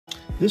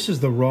This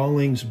is the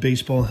Rawlings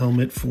baseball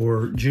helmet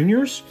for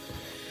juniors.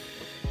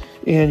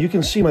 And you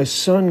can see my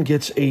son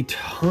gets a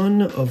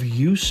ton of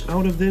use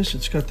out of this.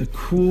 It's got the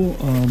cool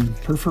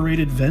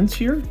perforated vents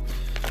here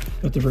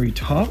at the very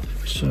top,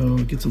 so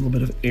it gets a little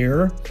bit of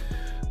air.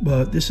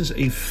 But this is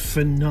a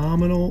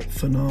phenomenal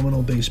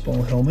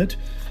baseball helmet.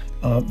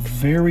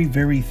 Very,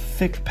 very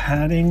thick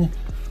padding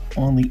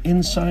on the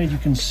inside. You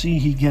can see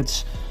he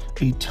gets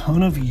a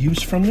ton of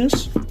use from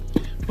this.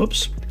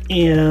 Oops.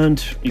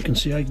 And you can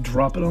see I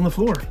drop it on the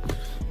floor.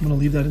 I'm gonna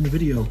leave that in the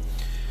video.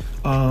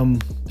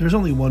 There's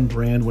only one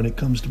brand when it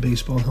comes to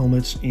baseball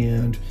helmets,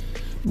 and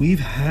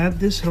we've had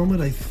this helmet,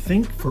 I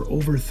think, for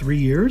over 3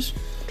 years.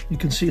 You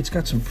can see it's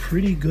got some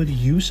pretty good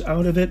use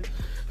out of it.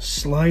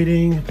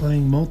 Sliding,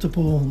 playing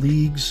multiple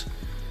leagues.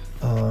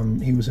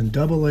 He was in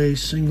AA,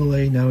 single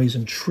A, now he's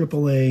in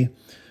AAA.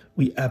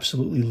 We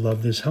absolutely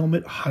love this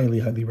helmet.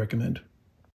 Highly recommend.